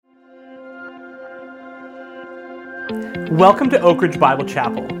Welcome to Oak Ridge Bible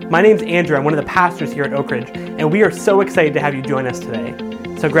Chapel. My name's Andrew. I'm one of the pastors here at Oak Ridge, and we are so excited to have you join us today.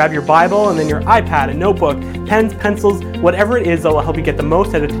 So grab your Bible and then your iPad and notebook, pens, pencils, whatever it is that will help you get the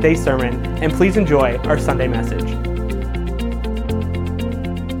most out of today's sermon, and please enjoy our Sunday message.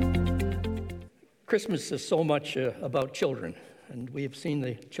 Christmas is so much about children, and we have seen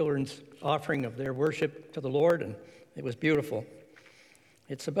the children's offering of their worship to the Lord, and it was beautiful.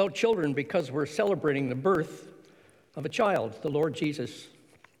 It's about children because we're celebrating the birth of a child, the Lord Jesus,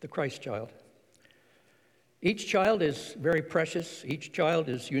 the Christ child. Each child is very precious. Each child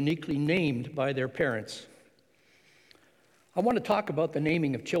is uniquely named by their parents. I want to talk about the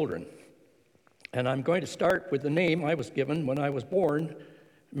naming of children, and I'm going to start with the name I was given when I was born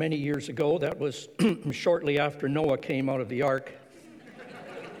many years ago. That was shortly after Noah came out of the ark.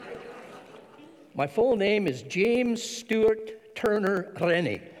 My full name is James Stuart Turner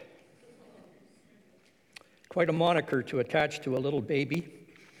Rennie. Quite a moniker to attach to a little baby.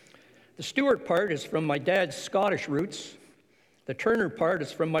 The Stuart part is from my dad's Scottish roots. The Turner part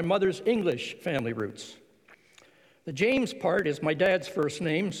is from my mother's English family roots. The James part is my dad's first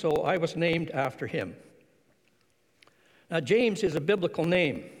name, so I was named after him. Now, James is a biblical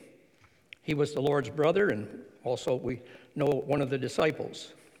name. He was the Lord's brother, and also we know one of the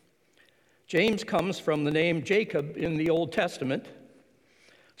disciples. James comes from the name Jacob in the Old Testament.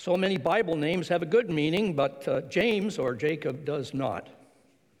 So many Bible names have a good meaning, but James or Jacob does not.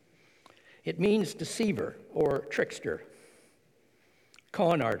 It means deceiver or trickster,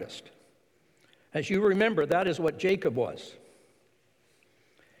 con artist. As you remember, that is what Jacob was.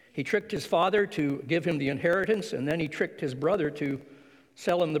 He tricked his father to give him the inheritance, and then he tricked his brother to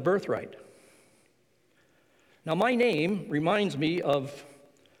sell him the birthright. Now, my name reminds me of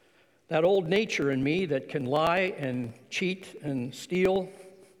that old nature in me that can lie and cheat and steal,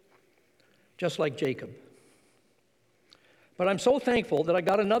 just like Jacob. But I'm so thankful that I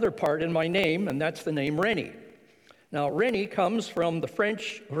got another part in my name, and that's the name Rene. Now, Rene comes from the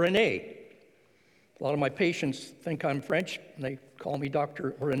French Rene. A lot of my patients think I'm French, and they call me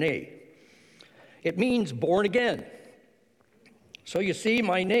Dr. Rene. It means born again. So you see,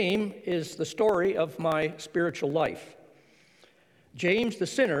 my name is the story of my spiritual life. James the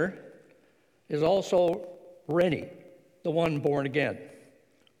sinner is also Rene, the one born again.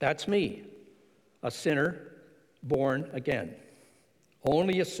 That's me, a sinner born again.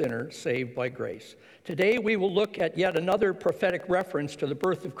 Only a sinner saved by grace. Today we will look at yet another prophetic reference to the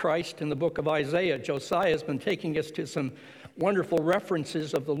birth of Christ in the book of Isaiah. Josiah has been taking us to some wonderful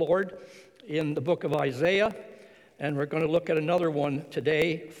references of the Lord in the book of Isaiah, and we're going to look at another one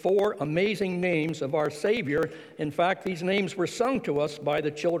today. 4 amazing names of our Savior. In fact, these names were sung to us by the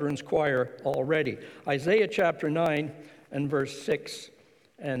children's choir already. Isaiah chapter 9 and verse 6,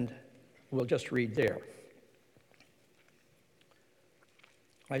 and we'll just read there.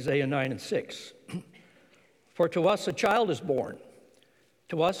 Isaiah 9 and 6. For to us a child is born,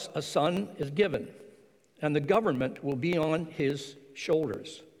 to us a son is given, and the government will be on his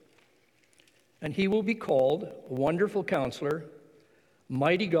shoulders. And he will be called Wonderful Counselor,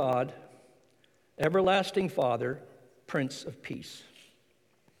 Mighty God, Everlasting Father, Prince of Peace.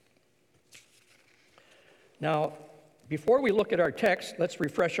 Now, before we look at our text, let's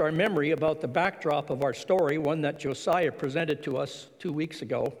refresh our memory about the backdrop of our story, one that Josiah presented to us 2 weeks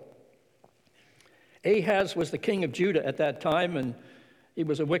ago. Ahaz was the king of Judah at that time, and he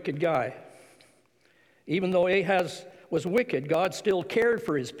was a wicked guy. Even though Ahaz was wicked, God still cared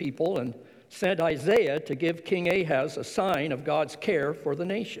for his people and sent Isaiah to give King Ahaz a sign of God's care for the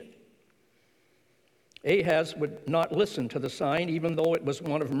nation. Ahaz would not listen to the sign, even though it was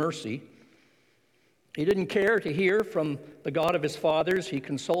one of mercy. He didn't care to hear from the God of his fathers. He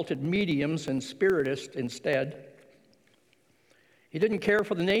consulted mediums and spiritists instead. He didn't care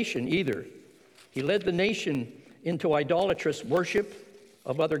for the nation either. He led the nation into idolatrous worship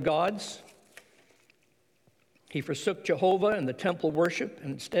of other gods. He forsook Jehovah and the temple worship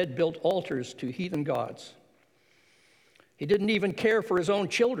and instead built altars to heathen gods. He didn't even care for his own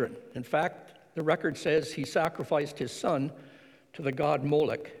children. In fact, the record says he sacrificed his son to the god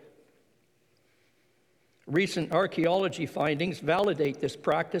Moloch. Recent archaeology findings validate this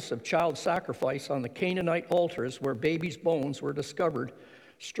practice of child sacrifice on the Canaanite altars where babies' bones were discovered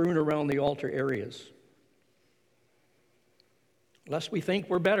strewn around the altar areas. Lest we think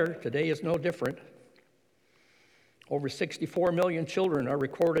we're better, today is no different. Over 64 million children are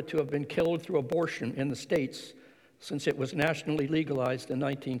recorded to have been killed through abortion in the States since it was nationally legalized in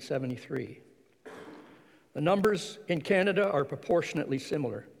 1973. The numbers in Canada are proportionately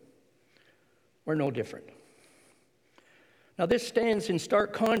similar. We're no different. Now, this stands in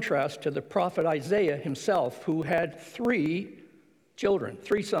stark contrast to the prophet Isaiah himself, who had 3 children,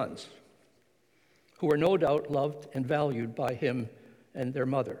 3 sons, who were no doubt loved and valued by him and their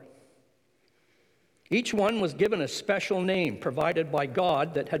mother. Each one was given a special name provided by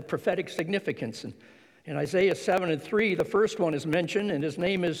God that had prophetic significance. And in Isaiah 7:3, the first one is mentioned, and his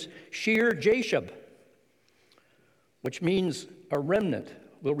name is Shear-Jashub, which means a remnant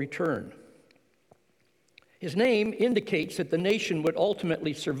will return. His name indicates that the nation would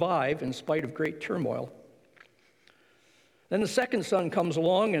ultimately survive in spite of great turmoil. Then the second son comes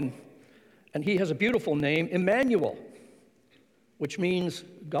along, and he has a beautiful name, Emmanuel, which means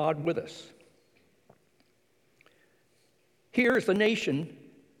God with us. Here's the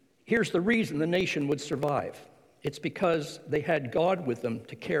reason the nation would survive. It's because they had God with them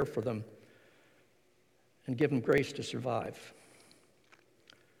to care for them and give them grace to survive.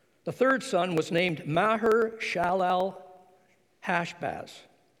 The third son was named Maher-Shalal-Hashbaz.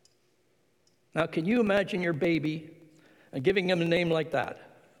 Now, can you imagine your baby and giving him a name like that?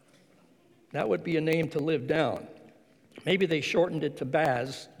 That would be a name to live down. Maybe they shortened it to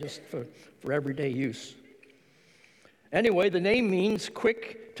Baz just for everyday use. Anyway, the name means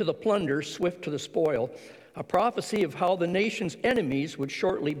quick to the plunder, swift to the spoil, a prophecy of how the nation's enemies would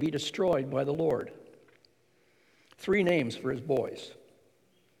shortly be destroyed by the Lord. 3 names for his boys.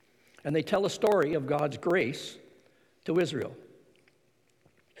 And they tell a story of God's grace to Israel.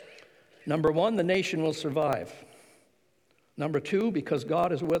 Number 1, the nation will survive. Number 2, because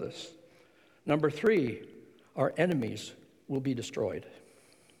God is with us. Number 3, our enemies will be destroyed.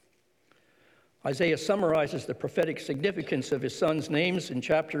 Isaiah summarizes the prophetic significance of his sons' names in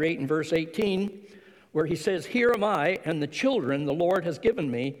chapter 8 and verse 18, where he says, "Here am I and the children the Lord has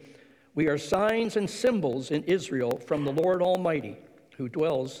given me. We are signs and symbols in Israel from the Lord Almighty, who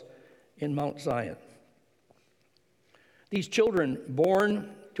dwells in Mount Zion." These children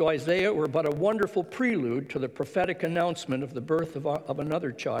born to Isaiah were but a wonderful prelude to the prophetic announcement of the birth of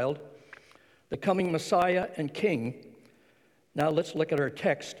another child, the coming Messiah and King. Now let's look at our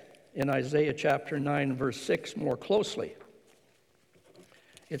text in Isaiah chapter 9, verse 6 more closely.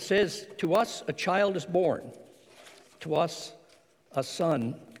 It says, "To us a child is born, to us a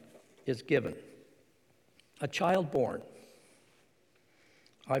son is given." A child born.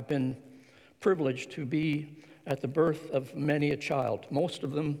 I've been privileged to be at the birth of many a child, most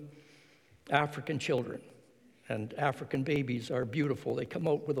of them African children. And African babies are beautiful. They come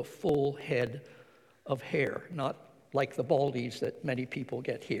out with a full head of hair, not like the baldies that many people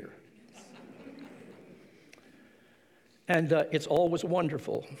get here. And it's always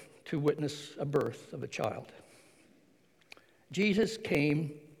wonderful to witness a birth of a child. Jesus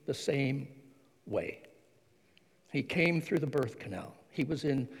came the same way. He came through the birth canal. He was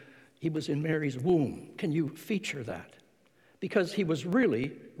in Mary's womb. Can you feature that? Because he was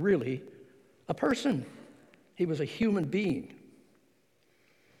really, really a person. He was a human being.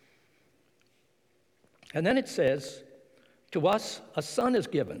 And then it says, "To us a son is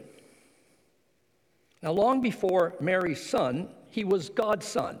given." Now, long before Mary's son, he was God's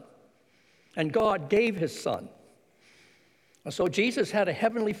son, and God gave his son. So Jesus had a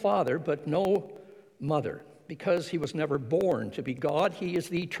heavenly father, but no mother. Because he was never born to be God, he is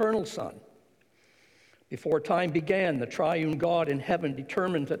the eternal Son. Before time began, the triune God in heaven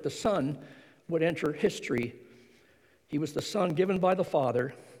determined that the Son would enter history. He was the Son given by the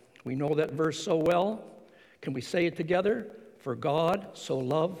Father. We know that verse so well. Can we say it together? "For God so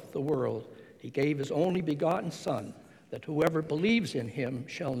loved the world, he gave his only begotten Son, that whoever believes in him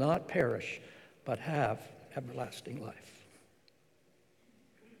shall not perish, but have everlasting life."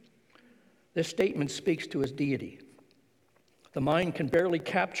 This statement speaks to his deity. The mind can barely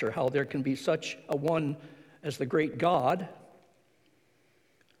capture how there can be such a one as the great God,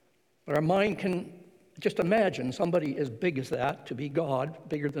 but our mind can just imagine somebody as big as that to be God,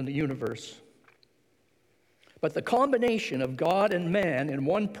 bigger than the universe. But the combination of God and man in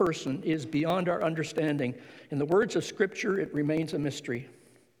one person is beyond our understanding. In the words of Scripture, it remains a mystery.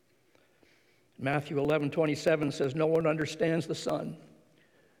 Matthew 11:27 says, "No one understands the Son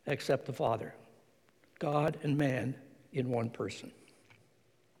except the Father." God and man in one person.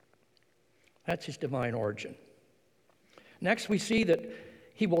 That's his divine origin. Next, we see that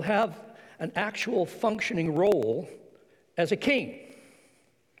he will have an actual functioning role as a king.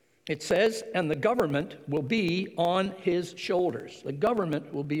 It says, "And the government will be on his shoulders." The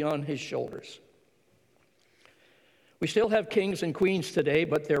government will be on his shoulders. We still have kings and queens today,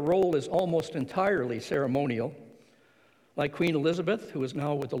 but their role is almost entirely ceremonial. Like Queen Elizabeth, who is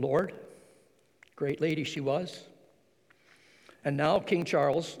now with the Lord. Great lady she was. And now King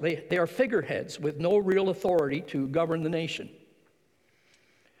Charles, they are figureheads with no real authority to govern the nation.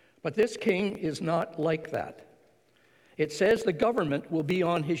 But this king is not like that. It says the government will be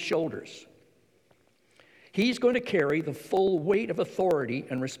on his shoulders. He's going to carry the full weight of authority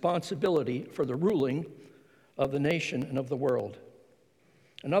and responsibility for the ruling of the nation and of the world.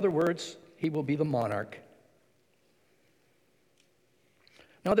 In other words, he will be the monarch.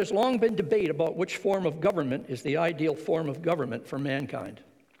 Now, there's long been debate about which form of government is the ideal form of government for mankind.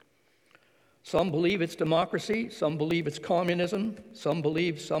 Some believe it's democracy, some believe it's communism, some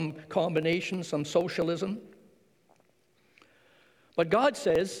believe some combination, some socialism. But God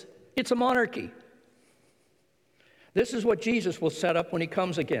says it's a monarchy. This is what Jesus will set up when he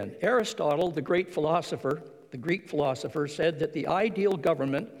comes again. Aristotle, the great philosopher, the Greek philosopher, said that the ideal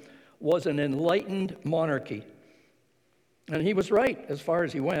government was an enlightened monarchy. And he was right as far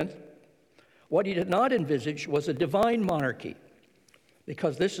as he went. What he did not envisage was a divine monarchy,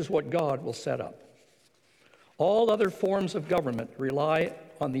 because this is what God will set up. All other forms of government rely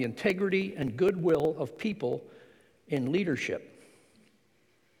on the integrity and goodwill of people in leadership.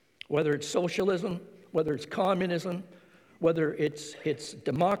 Whether it's socialism, whether it's communism, whether it's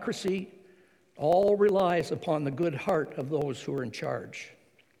democracy, all relies upon the good heart of those who are in charge.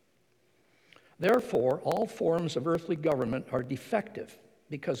 Therefore, all forms of earthly government are defective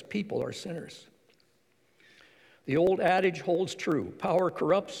because people are sinners. The old adage holds true: power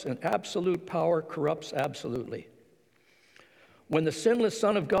corrupts, and absolute power corrupts absolutely. When the sinless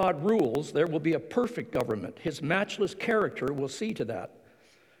Son of God rules, there will be a perfect government. His matchless character will see to that,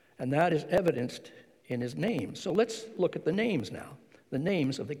 and that is evidenced in his name. So let's look at the names now, the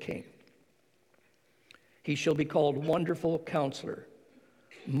names of the King. He shall be called Wonderful Counselor,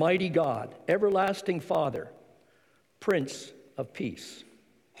 Mighty God, Everlasting Father, Prince of Peace.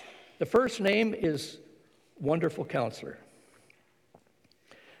 The first name is Wonderful Counselor.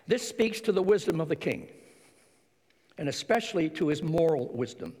 This speaks to the wisdom of the king, and especially to his moral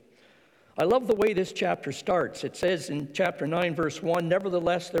wisdom. I love the way this chapter starts. It says in chapter 9, verse 1,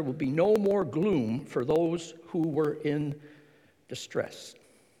 "Nevertheless, there will be no more gloom for those who were in distress."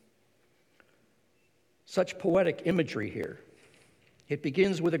 Such poetic imagery here. It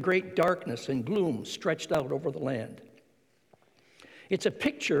begins with a great darkness and gloom stretched out over the land. It's a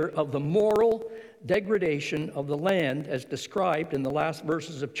picture of the moral degradation of the land as described in the last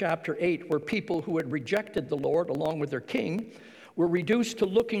verses of chapter 8, where people who had rejected the Lord along with their king were reduced to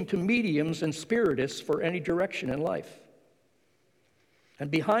looking to mediums and spiritists for any direction in life. And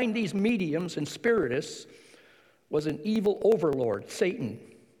behind these mediums and spiritists was an evil overlord, Satan,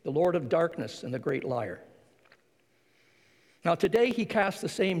 the Lord of darkness and the great liar. Now today he casts the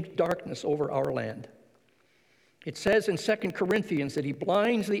same darkness over our land. It says in 2 Corinthians that he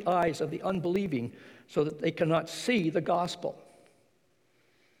blinds the eyes of the unbelieving so that they cannot see the gospel.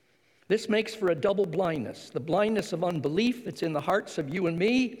 This makes for a double blindness: the blindness of unbelief that's in the hearts of you and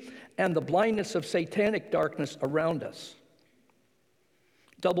me, and the blindness of satanic darkness around us.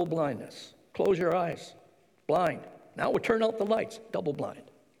 Double blindness. Close your eyes. Blind. Now we'll turn out the lights. Double blind.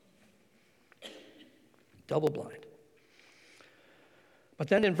 Double blind. But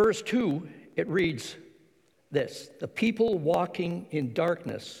then in verse 2, it reads this: "The people walking in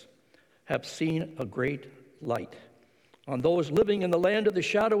darkness have seen a great light. On those living in the land of the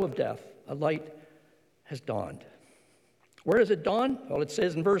shadow of death, a light has dawned." Where does it dawn? Well, it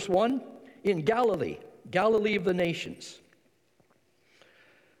says in verse 1, in Galilee, Galilee of the nations.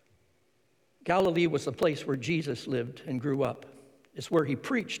 Galilee was the place where Jesus lived and grew up. It's where he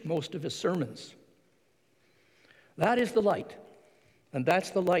preached most of his sermons. That is the light. And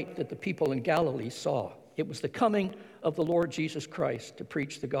that's the light that the people in Galilee saw. It was the coming of the Lord Jesus Christ to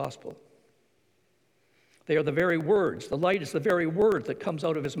preach the gospel. They are the very words. The light is the very word that comes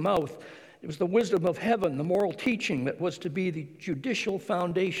out of his mouth. It was the wisdom of heaven, the moral teaching that was to be the judicial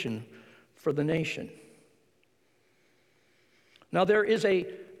foundation for the nation. Now there is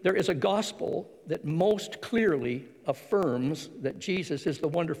a gospel that most clearly affirms that Jesus is the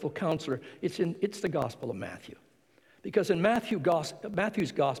wonderful counselor. It's the gospel of Matthew. Because in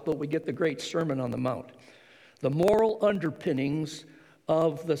Matthew's gospel, we get the great Sermon on the Mount, the moral underpinnings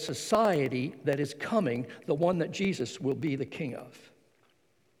of the society that is coming, the one that Jesus will be the king of.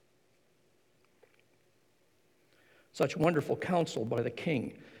 Such wonderful counsel by the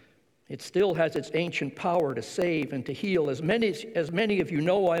king. It still has its ancient power to save and to heal. As many of you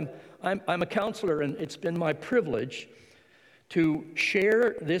know, I'm a counselor, and it's been my privilege to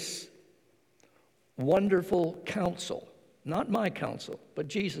share this wonderful counsel, not my counsel, but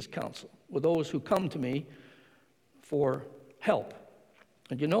Jesus' counsel, with those who come to me for help.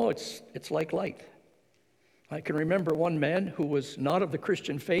 And you know, it's like light. I can remember one man who was not of the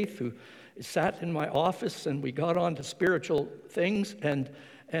Christian faith who sat in my office, and we got on to spiritual things, and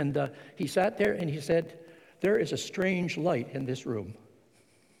he sat there and he said, "There is a strange light in this room."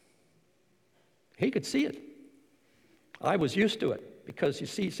 He could see it. I was used to it because, you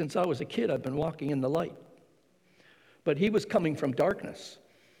see, since I was a kid, I've been walking in the light. But he was coming from darkness.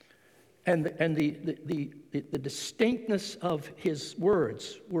 And the distinctness of his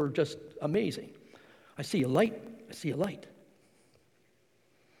words were just amazing. I see a light. I see a light.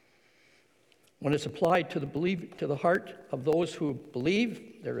 When it's applied to the heart of those who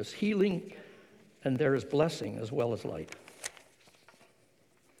believe, there is healing and there is blessing as well as light.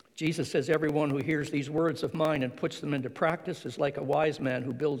 Jesus says, "Everyone who hears these words of mine and puts them into practice is like a wise man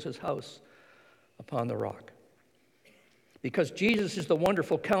who builds his house upon the rock." Because Jesus is the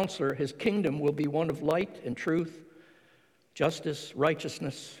wonderful counselor, his kingdom will be one of light and truth, justice,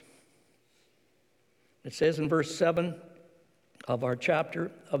 righteousness. It says in verse 7 of our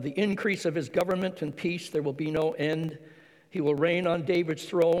chapter, "Of the increase of his government and peace there will be no end. He will reign on David's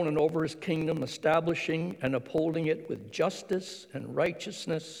throne and over his kingdom, establishing and upholding it with justice and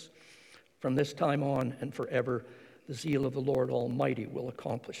righteousness from this time on and forever. The zeal of the Lord Almighty will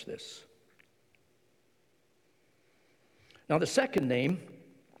accomplish this." Now, the second name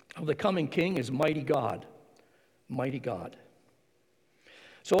of the coming king is Mighty God. Mighty God.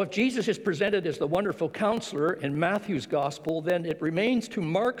 So if Jesus is presented as the wonderful counselor in Matthew's gospel, then it remains to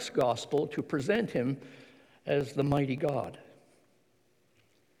Mark's gospel to present him as the mighty God.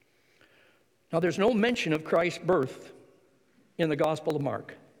 Now, there's no mention of Christ's birth in the Gospel of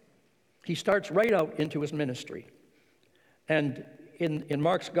Mark. He starts right out into his ministry. And in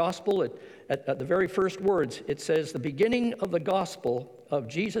Mark's gospel, at the very first words, it says, "The beginning of the gospel of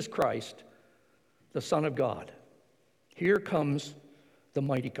Jesus Christ, the Son of God." Here comes the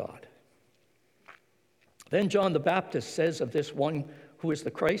mighty God. Then John the Baptist says of this one who is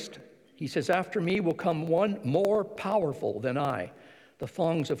the Christ, he says, "After me will come one more powerful than I, the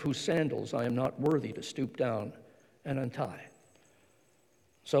thongs of whose sandals I am not worthy to stoop down and untie."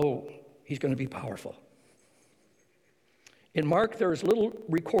 So he's going to be powerful. In Mark, there is little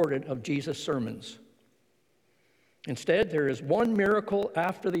recorded of Jesus' sermons. Instead, there is one miracle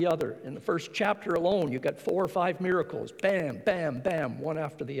after the other. In the first chapter alone, you've got 4 or 5 miracles. Bam, bam, bam, one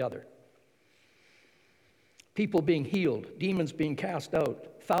after the other. People being healed, demons being cast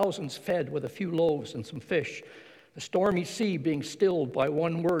out, thousands fed with a few loaves and some fish, the stormy sea being stilled by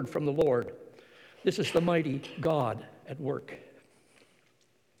one word from the Lord. This is the mighty God at work.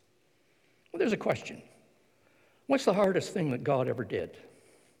 Well, there's a question. What's the hardest thing that God ever did?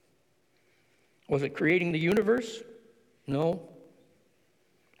 Was it creating the universe? No.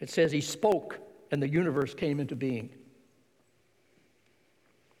 It says he spoke and the universe came into being.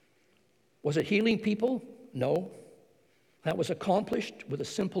 Was it healing people? No. That was accomplished with a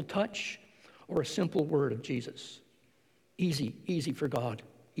simple touch or a simple word of Jesus. Easy for God.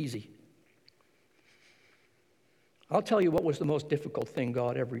 Easy. I'll tell you what was the most difficult thing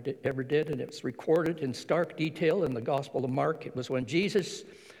God ever did, and it's recorded in stark detail in the Gospel of Mark. It was when Jesus,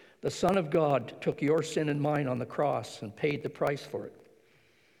 the Son of God, took your sin and mine on the cross and paid the price for it.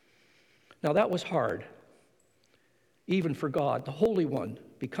 Now that was hard, even for God, the Holy One,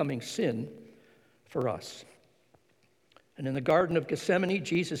 becoming sin for us. And in the Garden of Gethsemane,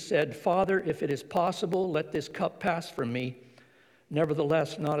 Jesus said, "Father, if it is possible, let this cup pass from me.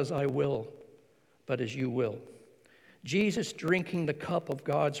 Nevertheless, not as I will, but as you will." Jesus drinking the cup of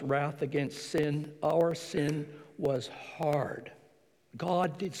God's wrath against sin, our sin, was hard.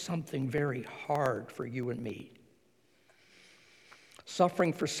 God did something very hard for you and me.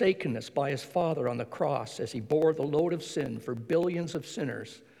 Suffering forsakenness by his Father on the cross as he bore the load of sin for billions of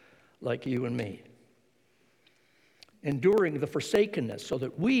sinners like you and me. Enduring the forsakenness so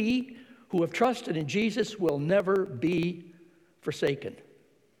that we who have trusted in Jesus will never be forsaken.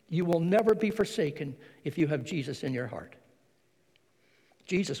 You will never be forsaken if you have Jesus in your heart.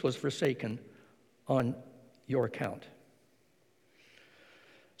 Jesus was forsaken on your account.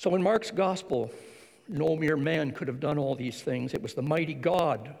 So in Mark's gospel, no mere man could have done all these things. It was the mighty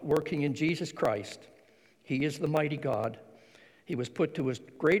God working in Jesus Christ. He is the mighty God. He was put to his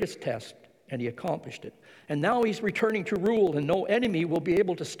greatest test, and he accomplished it. And now he's returning to rule, and no enemy will be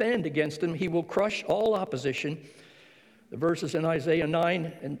able to stand against him. He will crush all opposition. The verses in Isaiah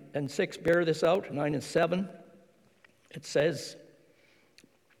 9 and 6 bear this out, 9 and 7. It says,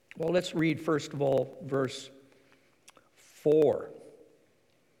 well, let's read first of all verse 4.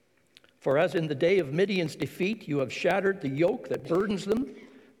 "For as in the day of Midian's defeat, you have shattered the yoke that burdens them,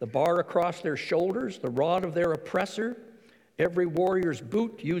 the bar across their shoulders, the rod of their oppressor, Every warrior's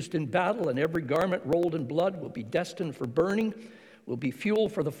boot used in battle and every garment rolled in blood will be destined for burning, will be fuel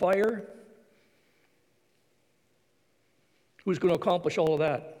for the fire. Who's going to accomplish all of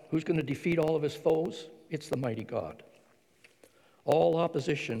that? Who's going to defeat all of his foes? It's the mighty God. All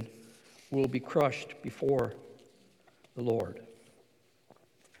opposition will be crushed before the Lord.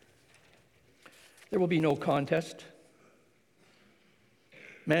 There will be no contest.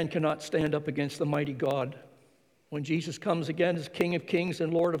 Man cannot stand up against the mighty God. When Jesus comes again as King of Kings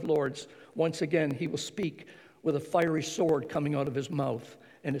and Lord of Lords, once again he will speak with a fiery sword coming out of his mouth,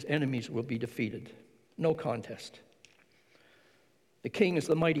 and his enemies will be defeated. No contest. The King is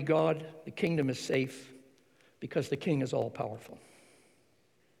the mighty God. The kingdom is safe because the King is all-powerful.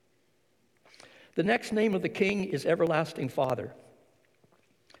 The next name of the King is Everlasting Father.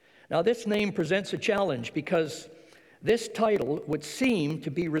 Now, this name presents a challenge because this title would seem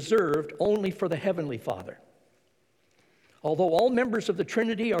to be reserved only for the Heavenly Father. Although all members of the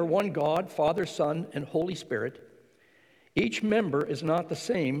Trinity are one God, Father, Son, and Holy Spirit, each member is not the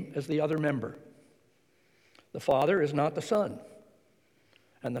same as the other member. The Father is not the Son,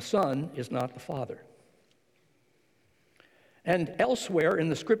 and the Son is not the Father. And elsewhere in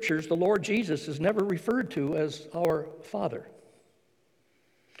the Scriptures, the Lord Jesus is never referred to as our Father.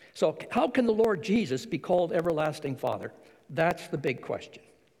 So how can the Lord Jesus be called Everlasting Father? That's the big question.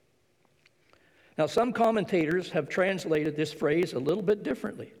 Now, some commentators have translated this phrase a little bit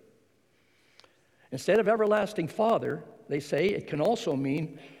differently. Instead of Everlasting Father, they say it can also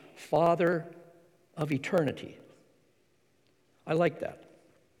mean Father of Eternity. I like that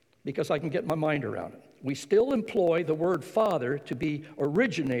because I can get my mind around it. We still employ the word Father to be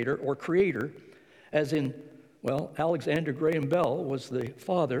originator or creator, as in, well, Alexander Graham Bell was the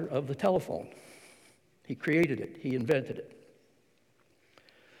father of the telephone. He created it. He invented it.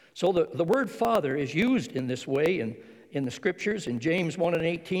 So the word Father is used in this way in the Scriptures. In James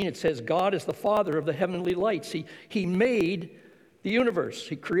 1:18, it says, God is the Father of the heavenly lights. He made the universe.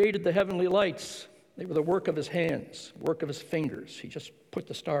 He created the heavenly lights. They were the work of his hands, work of his fingers. He just put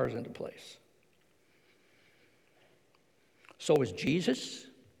the stars into place. So is Jesus,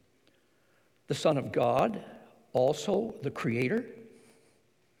 the Son of God, also the Creator?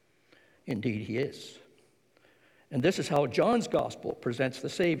 Indeed, he is. And this is how John's Gospel presents the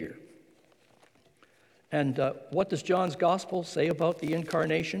Savior. And what does John's Gospel say about the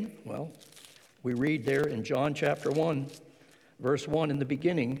incarnation? Well, we read there in John chapter 1, verse 1, in the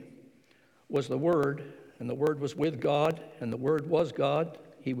beginning was the Word, and the Word was with God, and the Word was God.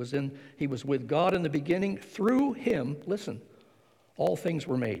 He was with God in the beginning. Through him, listen, all things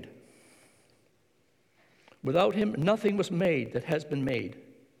were made. Without him, nothing was made that has been made.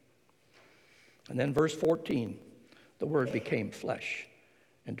 And then verse 14, the Word became flesh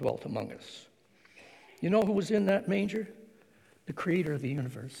and dwelt among us. You know who was in that manger? The Creator of the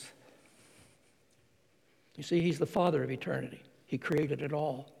universe. You see, he's the Father of eternity. He created it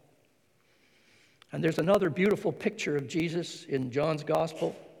all. And there's another beautiful picture of Jesus in John's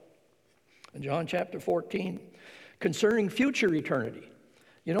Gospel, in John chapter 14, concerning future eternity.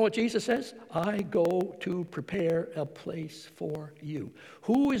 You know what Jesus says? I go to prepare a place for you.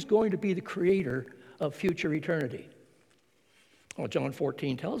 Who is going to be the creator of future eternity? Well, John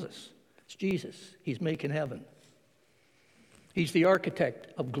 14 tells us. It's Jesus. He's making heaven. He's the architect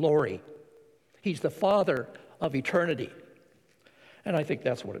of glory. He's the Father of eternity. And I think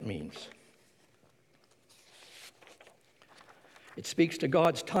that's what it means. It speaks to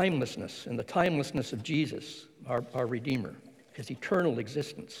God's timelessness and the timelessness of Jesus, our Redeemer, his eternal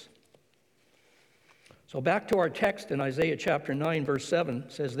existence. So back to our text in Isaiah chapter 9, verse 7,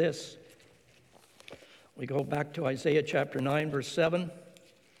 says this. We go back to Isaiah chapter 9, verse 7.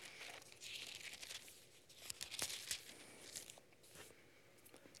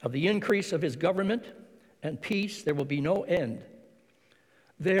 Of the increase of his government and peace, there will be no end.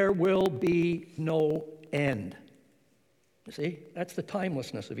 There will be no end. You see, that's the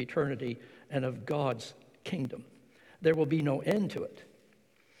timelessness of eternity and of God's kingdom. There will be no end to it.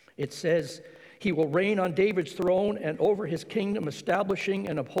 It says, he will reign on David's throne and over his kingdom, establishing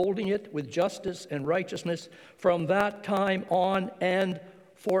and upholding it with justice and righteousness from that time on and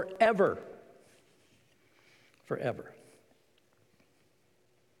forever. Forever.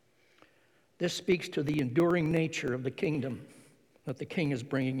 This speaks to the enduring nature of the kingdom that the King is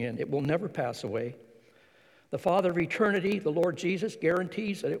bringing in. It will never pass away. The Father of eternity, the Lord Jesus,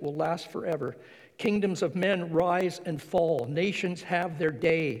 guarantees that it will last forever. Kingdoms of men rise and fall. Nations have their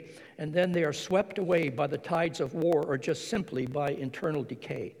day, and then they are swept away by the tides of war or just simply by internal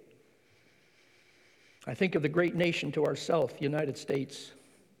decay. I think of the great nation to our south, the United States.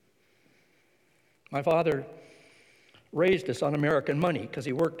 My father raised us on American money because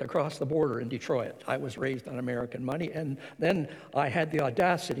he worked across the border in Detroit. I was raised on American money, and then I had the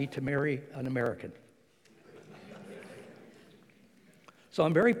audacity to marry an American. So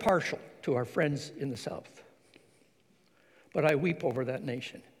I'm very partial to our friends in the South. But I weep over that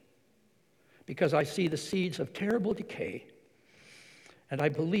nation because I see the seeds of terrible decay, and I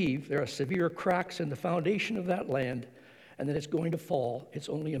believe there are severe cracks in the foundation of that land, and that it's going to fall. It's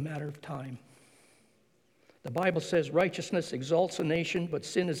only a matter of time. The Bible says righteousness exalts a nation, but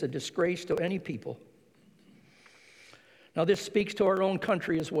sin is a disgrace to any people. Now, this speaks to our own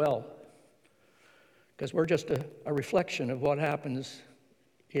country as well, because we're just a reflection of what happens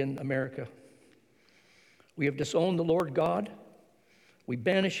in America. We have disowned the Lord God. We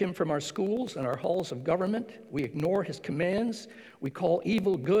banish him from our schools and our halls of government. We ignore his commands. We call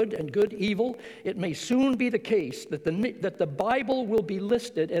evil good and good evil. It may soon be the case that the Bible will be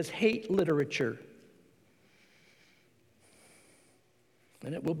listed as hate literature.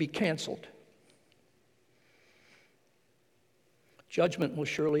 And it will be canceled. Judgment will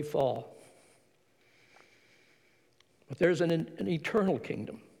surely fall. But there's an eternal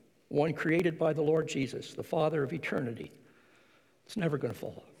kingdom, one created by the Lord Jesus, the Father of eternity. It's never going to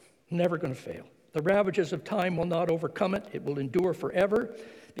fall, never going to fail. The ravages of time will not overcome it. It will endure forever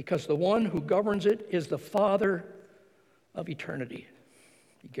because the one who governs it is the Father of eternity.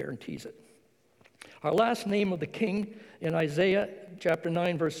 He guarantees it. Our last name of the king in Isaiah chapter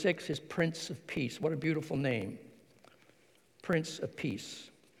 9, verse 6 is Prince of Peace. What a beautiful name. Prince of Peace.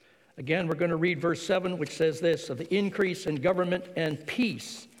 Again, we're going to read verse 7, which says this, of the increase in government and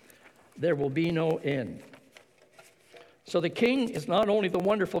peace, there will be no end. So the king is not only the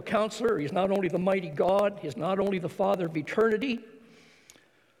wonderful counselor, he's not only the mighty God, he's not only the Father of eternity,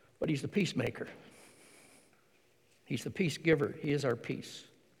 but he's the peacemaker. He's the peace giver. He is our peace.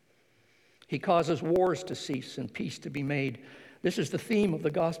 He causes wars to cease and peace to be made. This is the theme of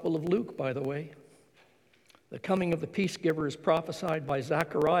the Gospel of Luke, by the way. The coming of the peace giver is prophesied by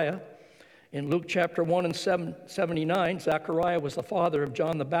Zechariah. In Luke chapter 1 and 79, Zechariah was the father of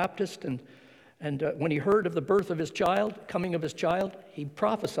John the Baptist, and when he heard of the birth of his child, coming of his child, he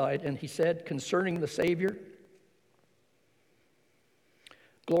prophesied, and he said concerning the Savior,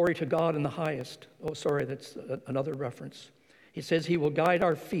 glory to God in the highest. Oh, sorry, that's another reference. He says he will guide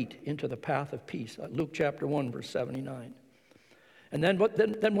our feet into the path of peace. Luke chapter 1, verse 79. And then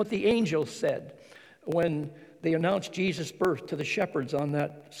what the angel said when they announced Jesus' birth to the shepherds on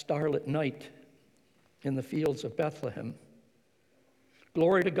that starlit night in the fields of Bethlehem.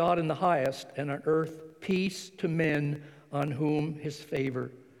 Glory to God in the highest, and on earth peace to men on whom his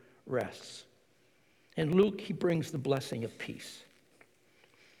favor rests. In Luke, he brings the blessing of peace.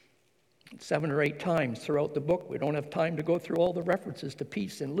 7 or 8 times throughout the book. We don't have time to go through all the references to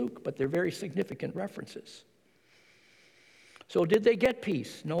peace in Luke, but they're very significant references. So did they get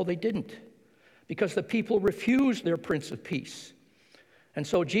peace? No, they didn't, because the people refused their Prince of Peace. And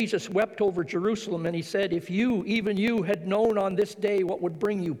so Jesus wept over Jerusalem, and he said, if you, even you, had known on this day what would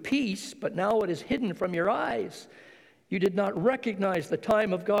bring you peace, but now it is hidden from your eyes. You did not recognize the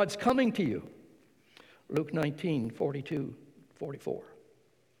time of God's coming to you. Luke 19, 42, 44.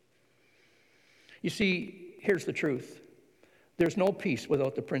 You see, here's the truth. There's no peace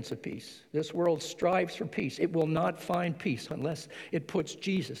without the Prince of Peace. This world strives for peace. It will not find peace unless it puts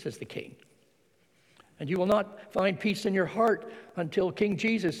Jesus as the king. And you will not find peace in your heart until King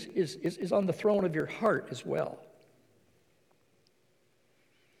Jesus is on the throne of your heart as well.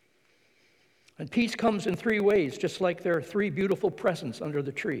 And peace comes in 3 ways, just like there are 3 beautiful presents under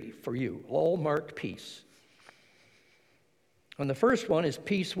the tree for you, all marked peace. And the first one is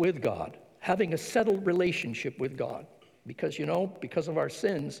peace with God, having a settled relationship with God. Because, because of our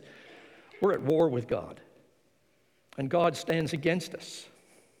sins, we're at war with God. And God stands against us.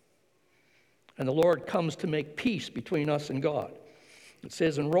 And the Lord comes to make peace between us and God. It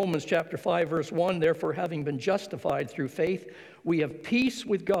says in Romans chapter 5, verse 1, therefore, having been justified through faith, we have peace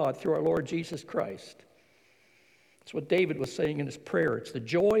with God through our Lord Jesus Christ. That's what David was saying in his prayer. It's the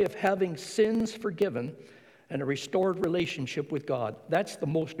joy of having sins forgiven and a restored relationship with God. That's the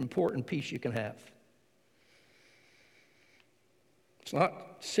most important peace you can have. It's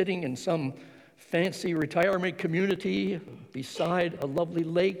not sitting in some fancy retirement community beside a lovely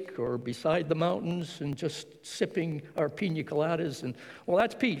lake or beside the mountains and just sipping our pina coladas and, well,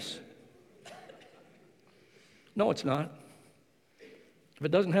 that's peace. No, it's not. If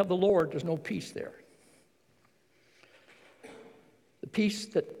it doesn't have the Lord, there's no peace there. The peace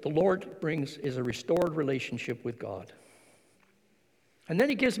that the Lord brings is a restored relationship with God. And then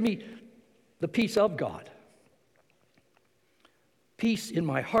he gives me the peace of God. peace in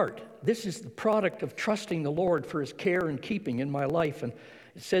my heart. This is the product of trusting the Lord for his care and keeping in my life. And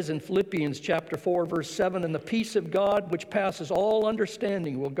it says in Philippians chapter 4, verse 7, and the peace of God, which passes all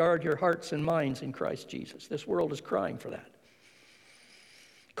understanding, will guard your hearts and minds in Christ Jesus. This world is crying for that.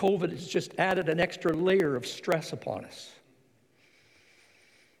 COVID has just added an extra layer of stress upon us.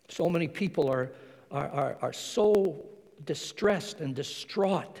 So many people are so distressed and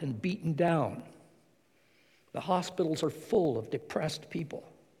distraught and beaten down. The hospitals are full of depressed people,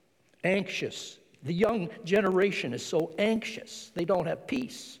 anxious. The young generation is so anxious, they don't have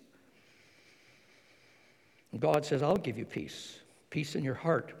peace. And God says, I'll give you peace, peace in your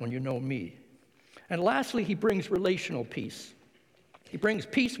heart when you know me. And lastly, he brings relational peace. He brings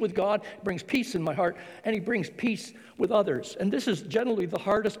peace with God, brings peace in my heart, and he brings peace with others. And this is generally the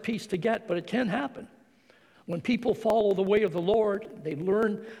hardest peace to get, but it can happen. When people follow the way of the Lord, they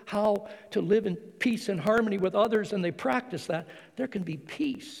learn how to live in peace and harmony with others, and they practice that, there can be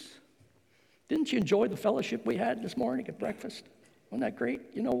peace. Didn't you enjoy the fellowship we had this morning at breakfast? Wasn't that great?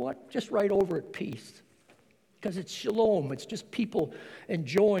 You know what? Just write over it peace. Because it's shalom. It's just people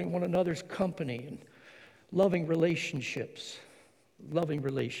enjoying one another's company and loving relationships. Loving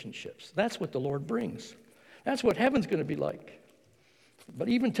relationships. That's what the Lord brings. That's what heaven's going to be like. But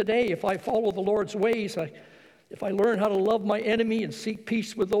even today, if I follow the Lord's ways, if I learn how to love my enemy and seek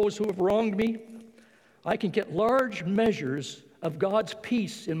peace with those who have wronged me, I can get large measures of God's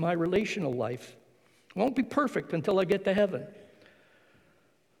peace in my relational life. It won't be perfect until I get to heaven.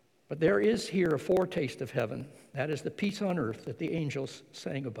 But there is here a foretaste of heaven. That is the peace on earth that the angels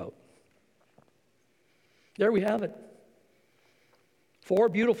sang about. There we have it. 4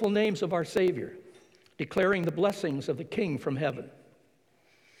 beautiful names of our Savior, declaring the blessings of the King from heaven.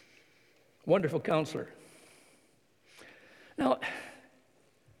 Wonderful Counselor. Now,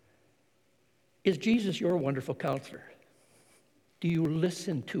 is Jesus your wonderful Counselor? Do you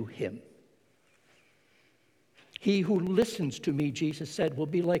listen to him? He who listens to me, Jesus said, will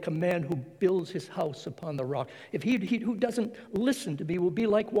be like a man who builds his house upon the rock. If he who doesn't listen to me will be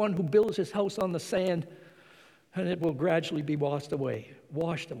like one who builds his house on the sand, and it will gradually be washed away.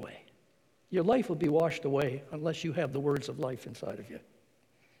 Your life will be washed away unless you have the words of life inside of you.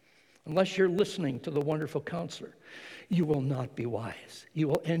 Unless you're listening to the wonderful Counselor, you will not be wise. You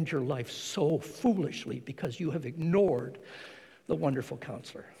will end your life so foolishly because you have ignored the wonderful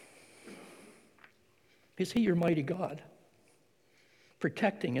Counselor. Is he your mighty God,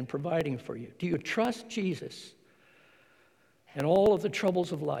 protecting and providing for you? Do you trust Jesus and all of the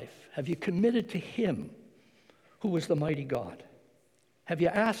troubles of life? Have you committed to him, who is the mighty God? Have you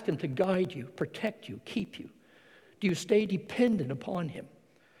asked him to guide you, protect you, keep you? Do you stay dependent upon him?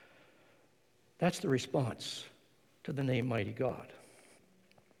 That's the response to the name Mighty God.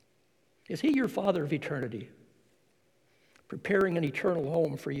 Is he your Father of eternity, preparing an eternal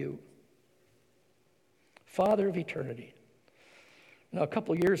home for you? Father of eternity. Now, a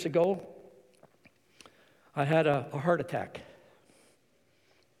couple of years ago, I had a heart attack.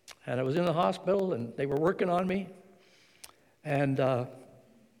 And I was in the hospital, and they were working on me, and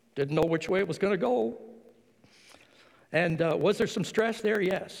didn't know which way it was going to go. And was there some stress there?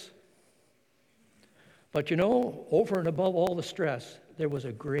 Yes. But you know, over and above all the stress, there was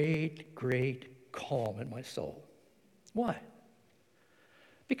a great, great calm in my soul. Why?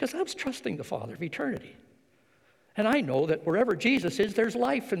 Because I was trusting the Father of eternity. And I know that wherever Jesus is, there's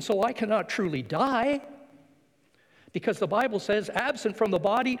life, and so I cannot truly die. Because the Bible says, absent from the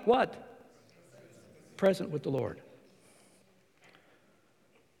body, what? Present with the Lord.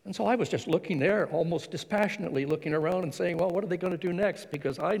 And so I was just looking there, almost dispassionately looking around and saying, well, what are they going to do next?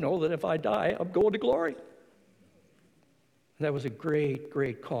 Because I know that if I die, I'm going to glory. And that was a great,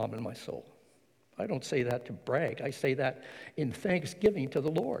 great calm in my soul. I don't say that to brag. I say that in thanksgiving to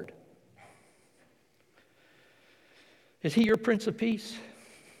the Lord. Is he your Prince of Peace?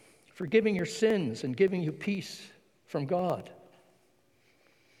 Forgiving your sins and giving you peace from God?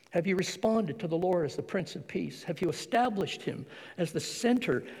 Have you responded to the Lord as the Prince of Peace? Have you established him as the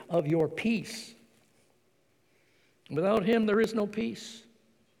center of your peace? Without him, there is no peace.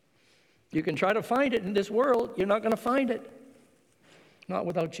 You can try to find it in this world. You're not going to find it. Not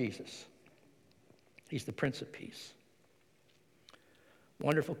without Jesus. He's the Prince of Peace.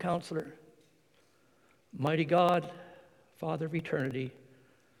 Wonderful Counselor, mighty God, Father of eternity,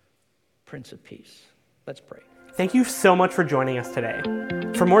 Prince of Peace. Let's pray. Thank you so much for joining us today.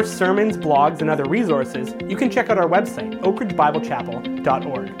 For more sermons, blogs, and other resources, you can check out our website,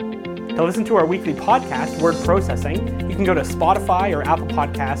 oakridgebiblechapel.org. To listen to our weekly podcast, Word Processing, you can go to Spotify or Apple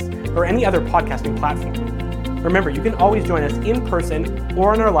Podcasts or any other podcasting platform. Remember, you can always join us in person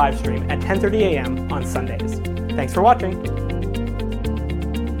or on our live stream at 10:30 a.m. on Sundays. Thanks for watching.